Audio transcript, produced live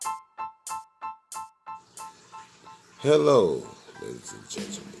Hello, ladies and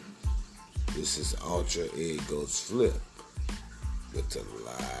gentlemen. This is Ultra Egos Flip with a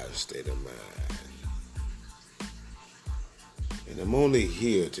live state of mind. And I'm only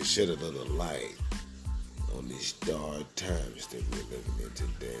here to shed a little light on these dark times that we're living in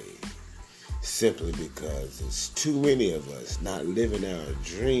today. Simply because there's too many of us not living our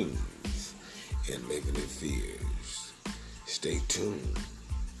dreams and living in fears. Stay tuned.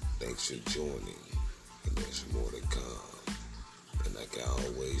 Thanks for joining. And there's more to come. And like I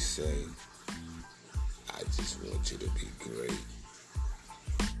always say, I just want you to be great.